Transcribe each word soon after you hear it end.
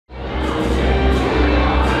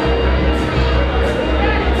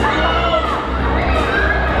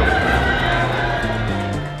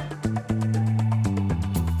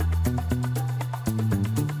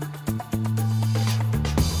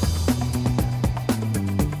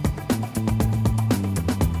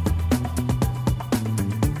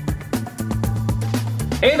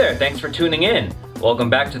Hey there, thanks for tuning in. Welcome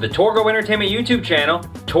back to the Torgo Entertainment YouTube channel.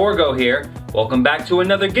 Torgo here. Welcome back to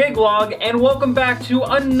another gig log, and welcome back to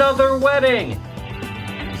another wedding.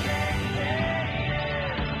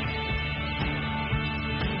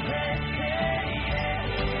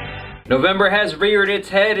 November has reared its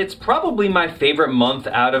head. It's probably my favorite month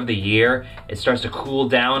out of the year. It starts to cool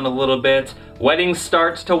down a little bit. Weddings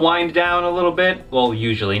starts to wind down a little bit. Well,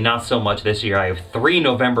 usually, not so much this year. I have 3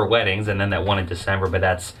 November weddings and then that one in December, but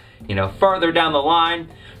that's, farther down the line.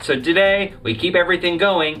 So today, we keep everything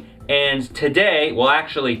going, and today, well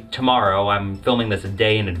actually tomorrow, I'm filming this a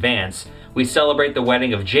day in advance, we celebrate the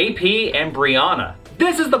wedding of JP and Brianna.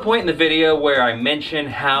 This is the point in the video where I mention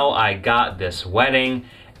how I got this wedding,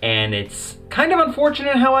 and it's kind of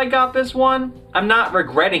unfortunate how I got this one. I'm not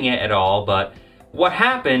regretting it at all, but what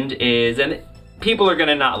happened is, and people are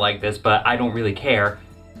gonna not like this, but I don't really care.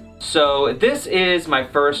 So this is my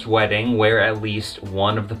first wedding where at least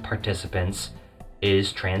one of the participants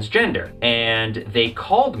is transgender. And they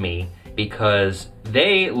called me because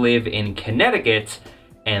they live in Connecticut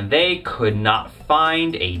and they could not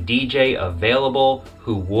find a DJ available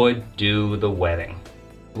who would do the wedding,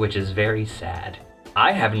 which is very sad.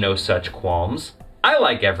 I have no such qualms. I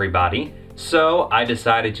like everybody, so I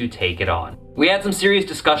decided to take it on. We had some serious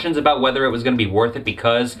discussions about whether it was going to be worth it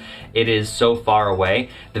because it is so far away.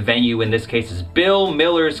 The venue in this case is Bill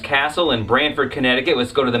Miller's Castle in Branford, Connecticut.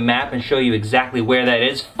 Let's go to the map and show you exactly where that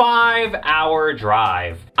is. 5-hour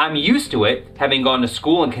drive. I'm used to it, having gone to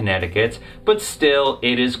school in Connecticut, but still,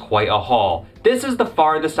 it is quite a haul. This is the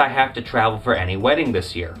farthest I have to travel for any wedding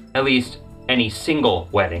this year. At least, any single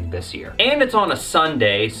wedding this year. And it's on a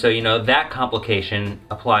Sunday, so that complication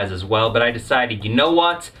applies as well, but I decided, you know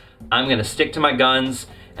what? I'm gonna stick to my guns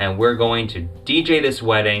and we're going to DJ this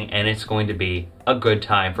wedding and it's going to be a good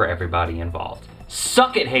time for everybody involved.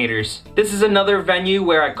 Suck it, haters. This is another venue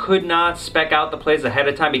where I could not spec out the place ahead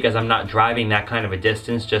of time because I'm not driving that kind of a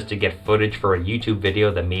distance just to get footage for a YouTube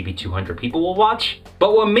video that maybe 200 people will watch.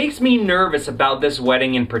 But what makes me nervous about this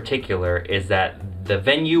wedding in particular is that the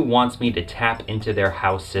venue wants me to tap into their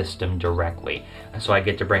house system directly. So I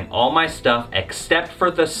get to bring all my stuff except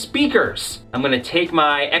for the speakers. I'm gonna take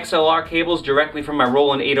my XLR cables directly from my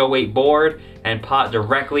Roland 808 board and pot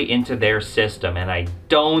directly into their system, and I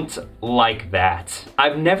don't like that.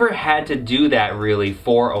 I've never had to do that really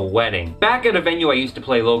for a wedding. Back at a venue I used to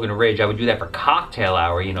play, Logan Ridge, I would do that for cocktail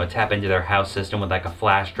hour, tap into their house system with like a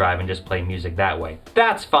flash drive and just play music that way.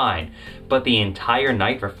 That's fine, but the entire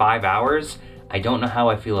night for 5 hours, I don't know how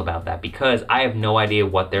I feel about that because I have no idea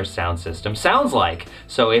what their sound system sounds like.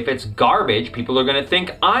 So if it's garbage, people are gonna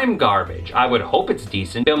think I'm garbage. I would hope it's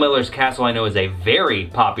decent. Bill Miller's Castle I know is a very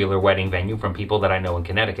popular wedding venue from people that I know in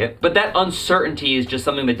Connecticut. But that uncertainty is just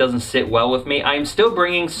something that doesn't sit well with me. I am still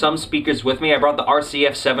bringing some speakers with me. I brought the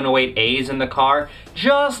RCF 708As in the car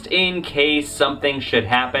just in case something should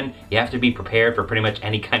happen. You have to be prepared for pretty much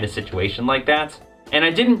any kind of situation like that. And I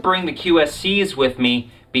didn't bring the QSCs with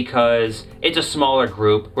me because it's a smaller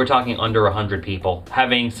group. We're talking under 100 people.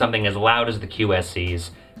 Having something as loud as the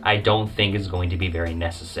QSCs, I don't think is going to be very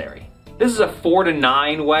necessary. This is a 4 to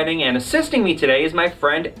 9 wedding, and assisting me today is my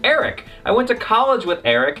friend Eric. I went to college with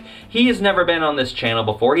Eric. He has never been on this channel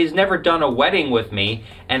before. He's never done a wedding with me,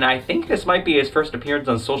 and I think this might be his first appearance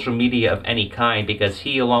on social media of any kind because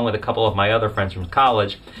he, along with a couple of my other friends from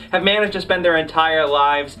college, have managed to spend their entire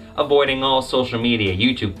lives avoiding all social media.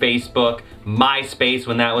 YouTube, Facebook, MySpace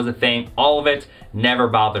when that was a thing, all of it, never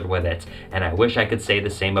bothered with it. And I wish I could say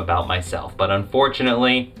the same about myself, but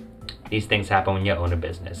unfortunately, these things happen when you own a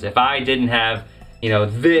business. If I didn't have,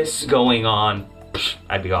 this going on,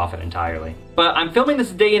 I'd be off it entirely. But I'm filming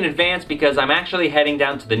this a day in advance because I'm actually heading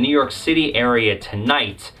down to the New York City area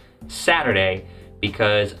tonight, Saturday,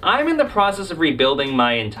 because I'm in the process of rebuilding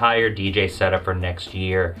my entire DJ setup for next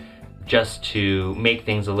year, just to make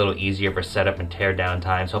things a little easier for setup and tear down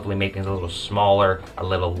times, hopefully make things a little smaller, a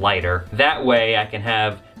little lighter. That way I can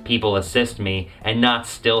have people assist me and not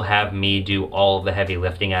still have me do all of the heavy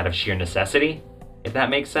lifting out of sheer necessity, if that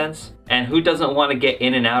makes sense. And who doesn't want to get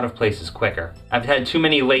in and out of places quicker? I've had too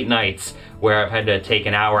many late nights where I've had to take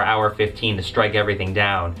an hour, hour 15 to strike everything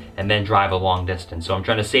down and then drive a long distance. So I'm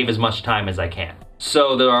trying to save as much time as I can.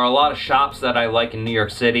 So there are a lot of shops that I like in New York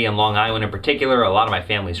City and Long Island in particular. A lot of my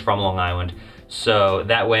family's from Long Island. So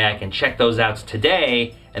that way I can check those out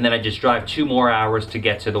today and then I just drive 2 more hours to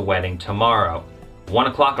get to the wedding tomorrow. 1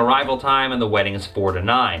 o'clock arrival time and the wedding is 4 to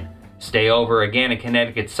 9. Stay over again in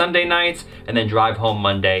Connecticut Sunday nights and then drive home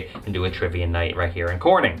Monday and do a trivia night right here in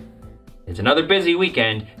Corning. It's another busy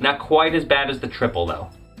weekend, not quite as bad as the triple though.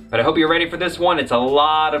 But I hope you're ready for this one. It's a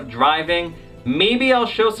lot of driving, Maybe I'll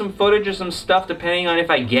show some footage of some stuff depending on if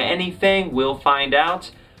I get anything. We'll find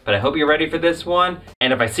out. But I hope you're ready for this one.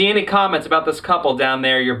 And if I see any comments about this couple down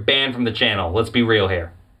there, you're banned from the channel. Let's be real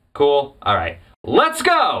here. Cool? All right. Let's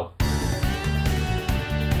go!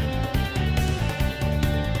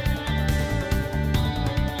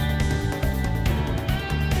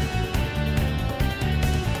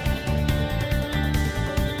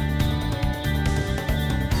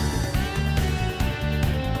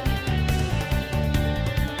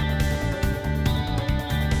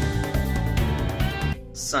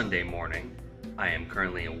 Sunday morning. I am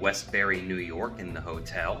currently in Westbury, New York in the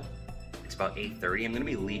hotel. It's about 8:30. I'm going to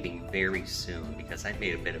be leaving very soon because I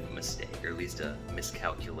made a bit of a mistake, or at least a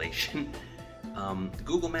miscalculation.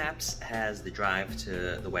 Google Maps has the drive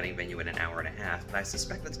to the wedding venue in an hour and a half, but I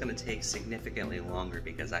suspect that's going to take significantly longer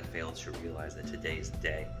because I failed to realize that today's the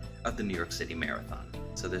day of the New York City Marathon.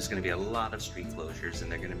 So there's going to be a lot of street closures and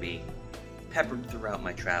they're going to be peppered throughout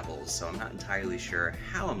my travels, so I'm not entirely sure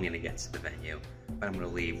how I'm going to get to the venue, but I'm going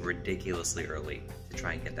to leave ridiculously early to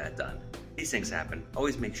try and get that done. These things happen.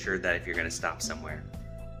 Always make sure that if you're going to stop somewhere,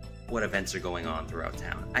 what events are going on throughout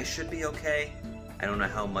town. I should be okay. I don't know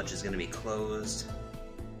how much is going to be closed.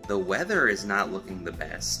 The weather is not looking the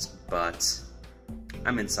best, but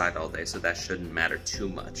I'm inside all day, so that shouldn't matter too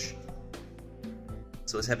much.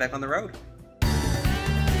 So let's head back on the road.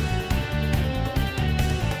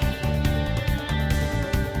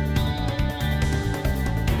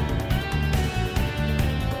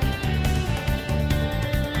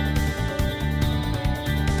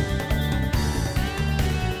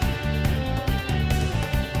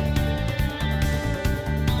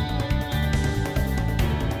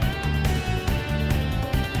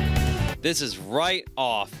 This is right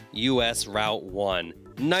off US Route 1.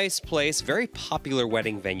 Nice place, very popular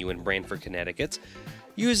wedding venue in Branford, Connecticut.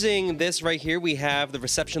 Using this right here, we have the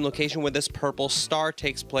reception location where this purple star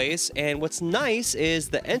takes place, and what's nice is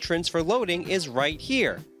the entrance for loading is right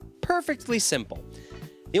here. Perfectly simple.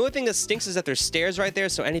 The only thing that stinks is that there's stairs right there,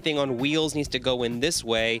 so anything on wheels needs to go in this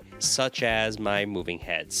way, such as my moving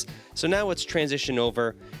heads. So now let's transition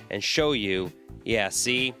over and show you. Yeah,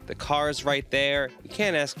 see, the car's right there. You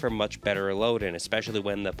can't ask for much better load-in, especially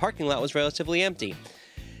when the parking lot was relatively empty.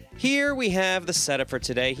 Here we have the setup for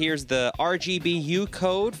today. Here's the RGBU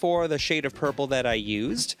code for the shade of purple that I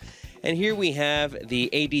used. And here we have the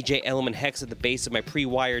ADJ element hex at the base of my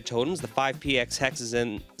pre-wired totems. The 5px hex is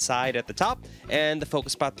inside at the top, and the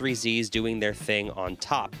Focus Spot 3Zs doing their thing on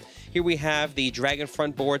top. Here we have the Dragon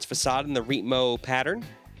front boards facade in the Retmo pattern.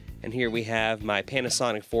 And here we have my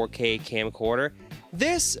Panasonic 4K camcorder.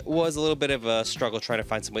 This was a little bit of a struggle trying to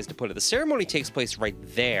find some ways to put it. The ceremony takes place right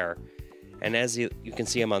there. And as you can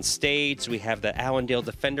see, I'm on stage. So we have the Allendale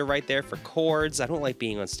Defender right there for cords. I don't like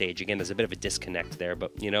being on stage. Again, there's a bit of a disconnect there,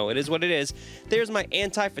 but you know, it is what it is. There's my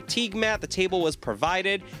anti-fatigue mat. The table was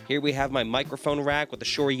provided. Here we have my microphone rack with the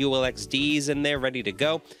Shure ULXDs in there ready to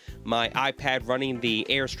go. My iPad running the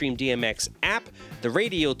Airstream DMX app, the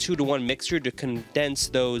radio 2-to-1 mixer to condense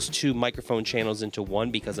those two microphone channels into one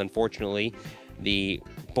because unfortunately the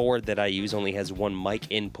board that I use only has one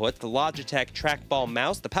mic input, the Logitech trackball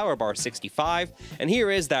mouse, the PowerBar 65, and here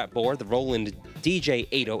is that board, the Roland DJ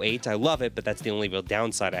 808. I love it, but that's the only real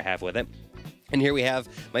downside I have with it. And here we have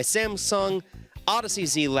my Samsung Odyssey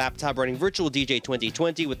Z laptop running Virtual DJ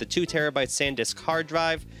 2020 with the 2TB SanDisk hard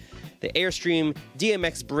drive, the Airstream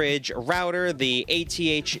DMX Bridge router, the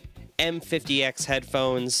ATH M50X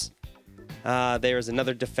headphones. There's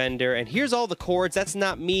another Defender, and here's all the cords. That's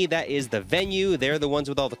not me, that is the venue. They're the ones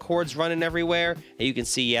with all the cords running everywhere. And you can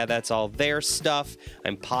see, yeah, that's all their stuff.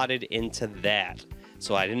 I'm potted into that.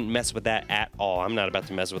 So I didn't mess with that at all. I'm not about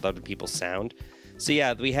to mess with other people's sound. So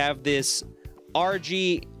yeah, we have this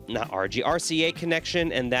RCA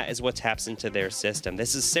connection, and that is what taps into their system.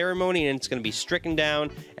 This is ceremony, and it's going to be stricken down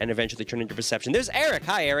and eventually turn into reception. There's Eric.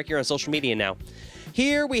 Hi, Eric. You're on social media now.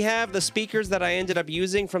 Here we have the speakers that I ended up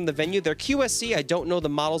using from the venue. They're QSC. I don't know the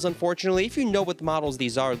models, unfortunately. If you know what the models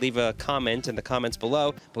these are, leave a comment in the comments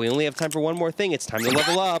below. But we only have time for one more thing. It's time to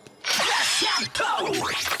level up.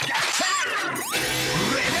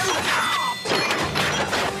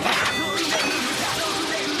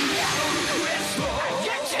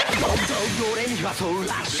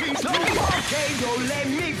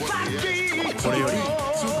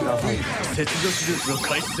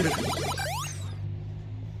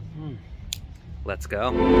 Let's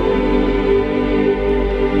go.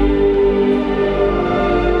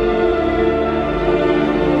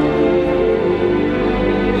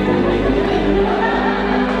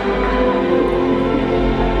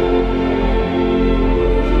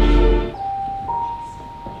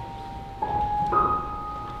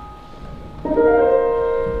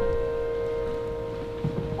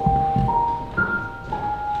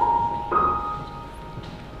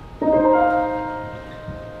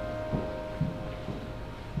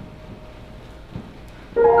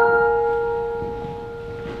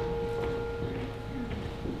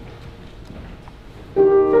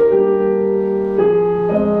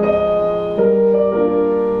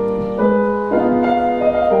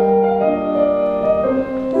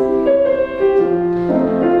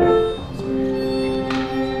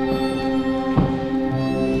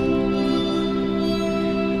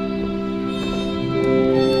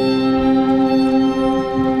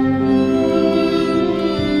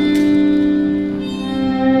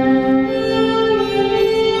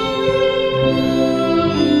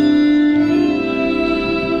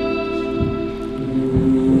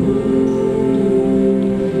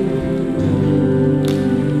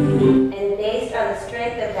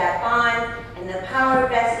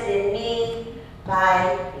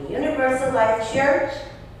 by the Universal Life Church,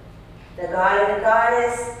 the God and the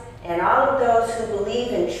Goddess, and all of those who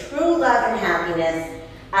believe in true love and happiness,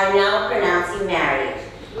 I now pronounce you married.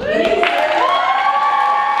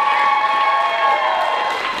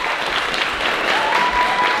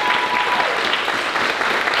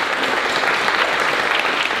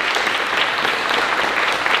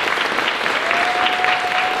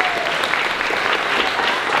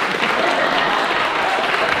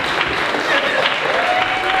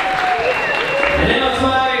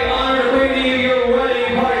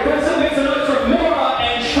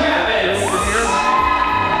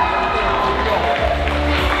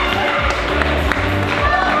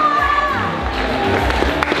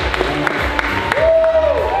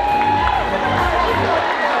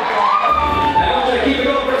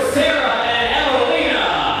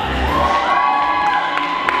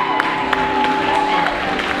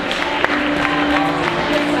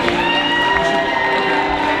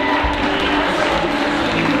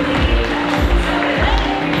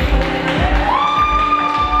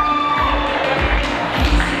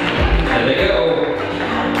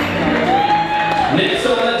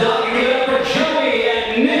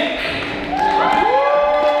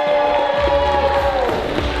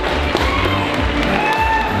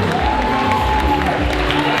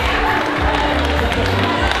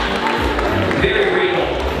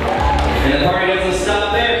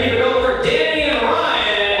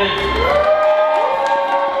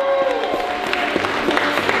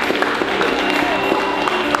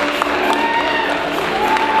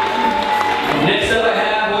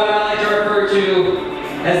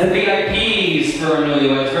 As the VIPs for our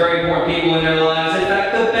newlyweds, very important people in their lives, in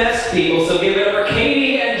fact the best people, so give it up for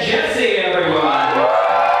Katie and Jesse, everyone!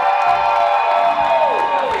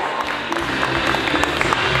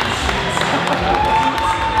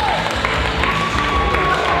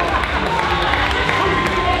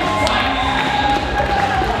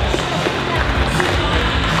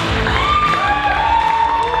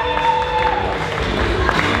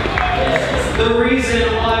 The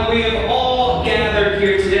reason why we have all gathered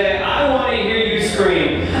here today, I want to hear you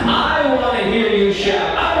scream. I want to hear you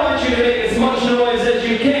shout. I want you to make as much noise as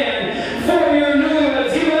you can for your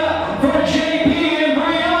newlyweds. Give it up for JP and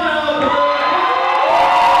Brianna.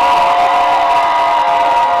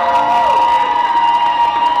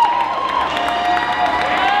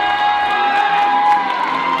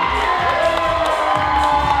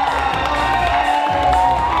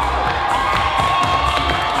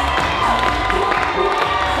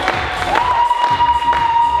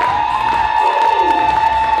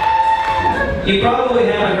 You probably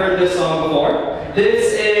haven't heard this song before.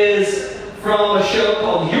 This is from a show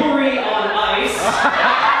called Yuri on Ice.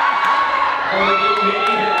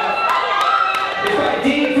 It's by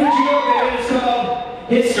Dean Fujioka and it's called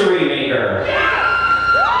History Maker.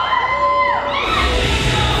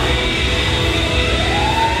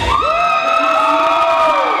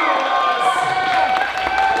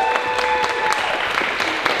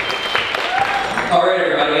 Alright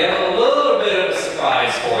everybody, we have a little bit of a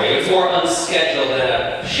surprise for you. It's more unscheduled than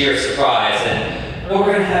a sheer surprise. And what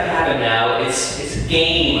we're going to have happen now is a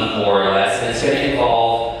game, more or less, and it's going to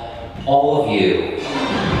involve all of you.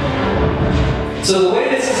 So the way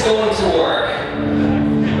this is going to work,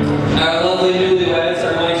 our lovely newlyweds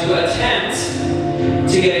are going to attempt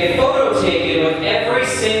to get a photo taken with every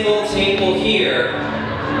single table here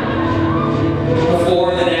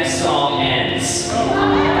before the next song ends.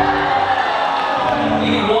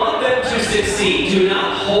 You want them to succeed. Do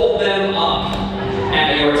not hold them up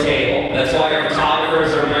at your table. That's why our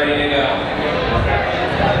photographers are ready to go.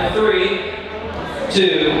 3,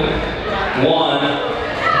 2, 1.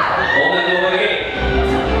 Hold that little again.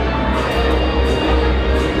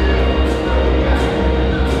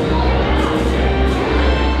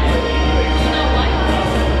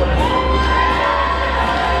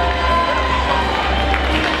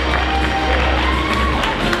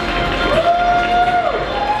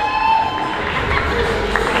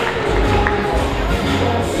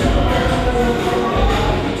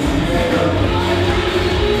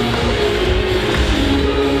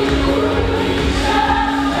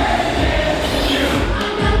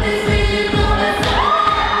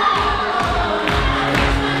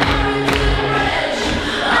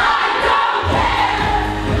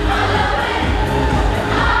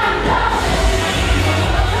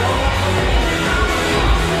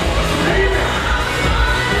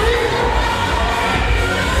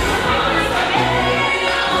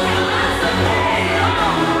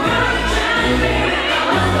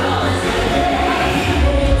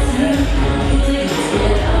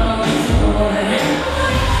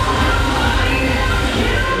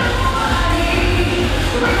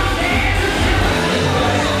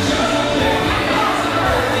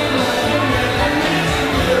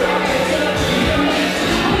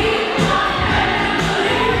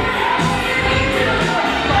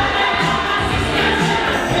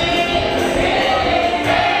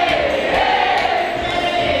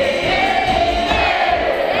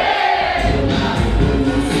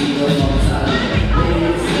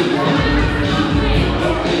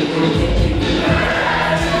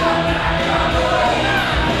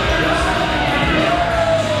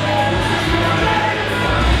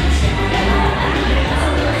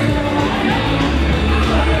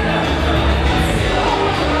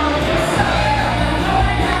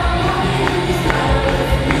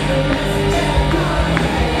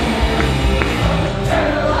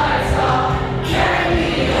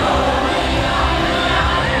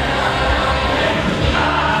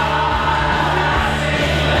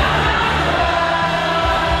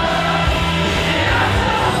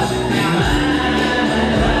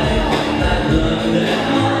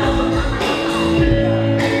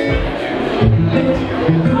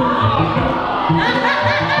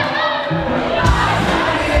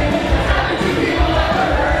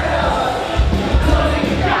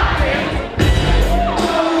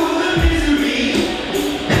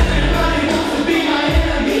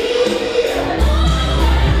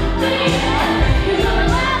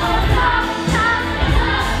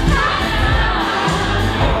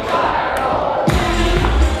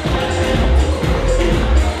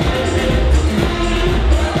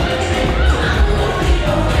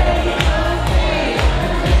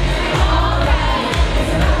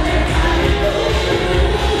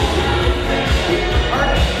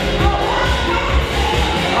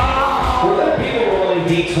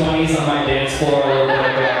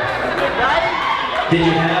 Did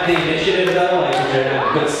you have the initiative though? Like, did you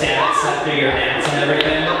have good stats after your dance and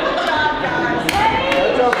everything?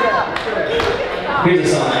 Here's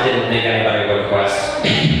a song I didn't think anybody would request.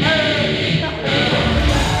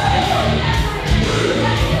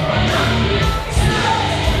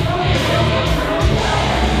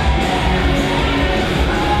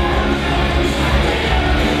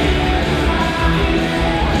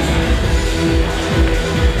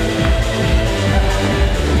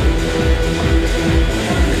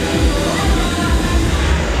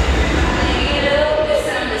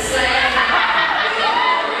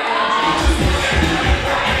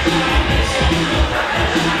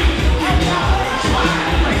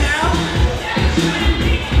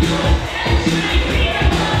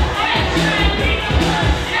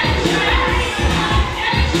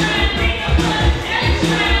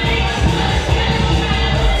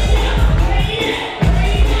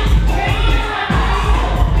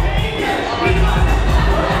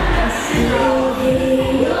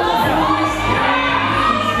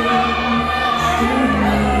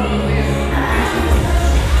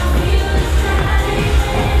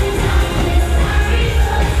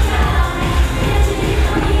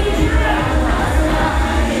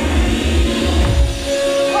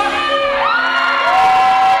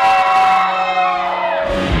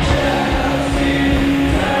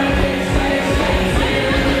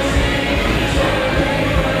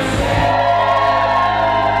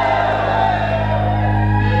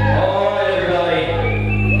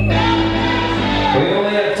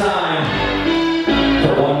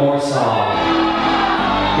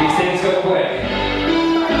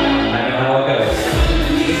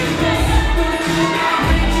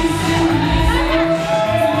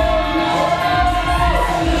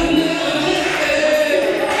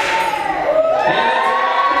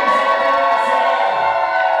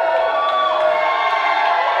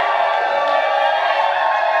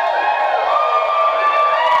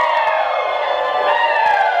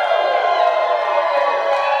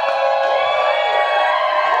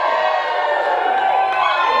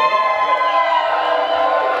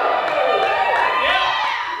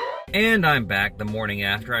 And I'm back the morning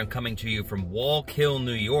after. I'm coming to you from Wallkill,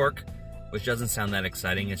 New York, which doesn't sound that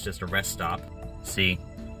exciting. It's just a rest stop. See,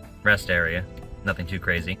 rest area. Nothing too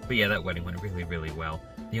crazy. But yeah, that wedding went really, really well.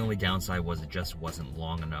 The only downside was it just wasn't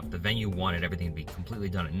long enough. The venue wanted everything to be completely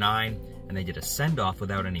done at 9, and they did a send-off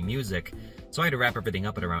without any music, so I had to wrap everything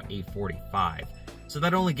up at around 8:45. So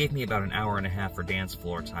that only gave me about an hour and a half for dance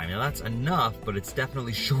floor time. Now that's enough, but it's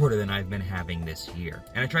definitely shorter than I've been having this year.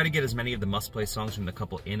 And I tried to get as many of the must-play songs from the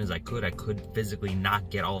couple in as I could. I could physically not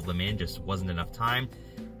get all of them in, just wasn't enough time.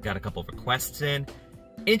 Got a couple of requests in.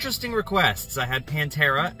 Interesting requests. I had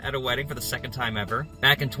Pantera at a wedding for the second time ever.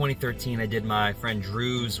 Back in 2013, I did my friend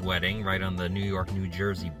Drew's wedding right on the New York-New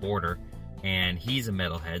Jersey border. And he's a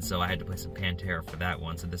metalhead, so I had to play some Pantera for that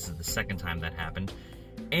one. So this is the second time that happened.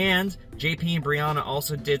 And JP and Brianna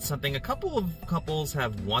also did something a couple of couples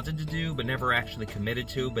have wanted to do but never actually committed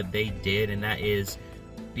to, but they did, and that is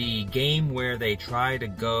the game where they try to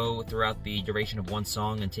go throughout the duration of one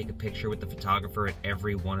song and take a picture with the photographer at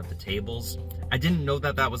every one of the tables. I didn't know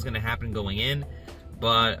that that was going to happen going in,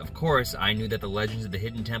 but of course I knew that the Legends of the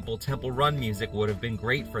Hidden Temple Temple Run music would have been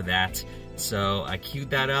great for that, so I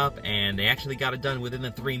queued that up and they actually got it done within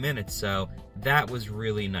the 3 minutes, so that was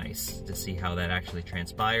really nice to see how that actually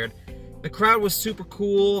transpired. The crowd was super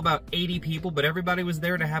cool, about 80 people, but everybody was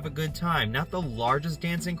there to have a good time. Not the largest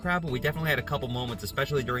dancing crowd, but we definitely had a couple moments,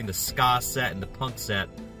 especially during the ska set and the punk set,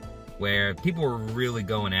 where people were really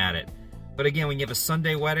going at it. But again, when you have a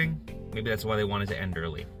Sunday wedding, maybe that's why they wanted to end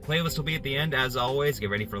early. Playlist will be at the end, as always.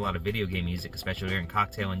 Get ready for a lot of video game music, especially during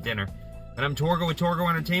cocktail and dinner. And I'm Torgo with Torgo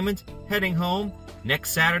Entertainment, heading home.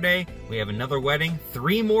 Next Saturday, we have another wedding,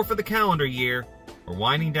 3 more for the calendar year. We're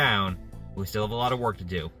winding down. We still have a lot of work to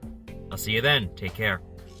do. I'll see you then. Take care.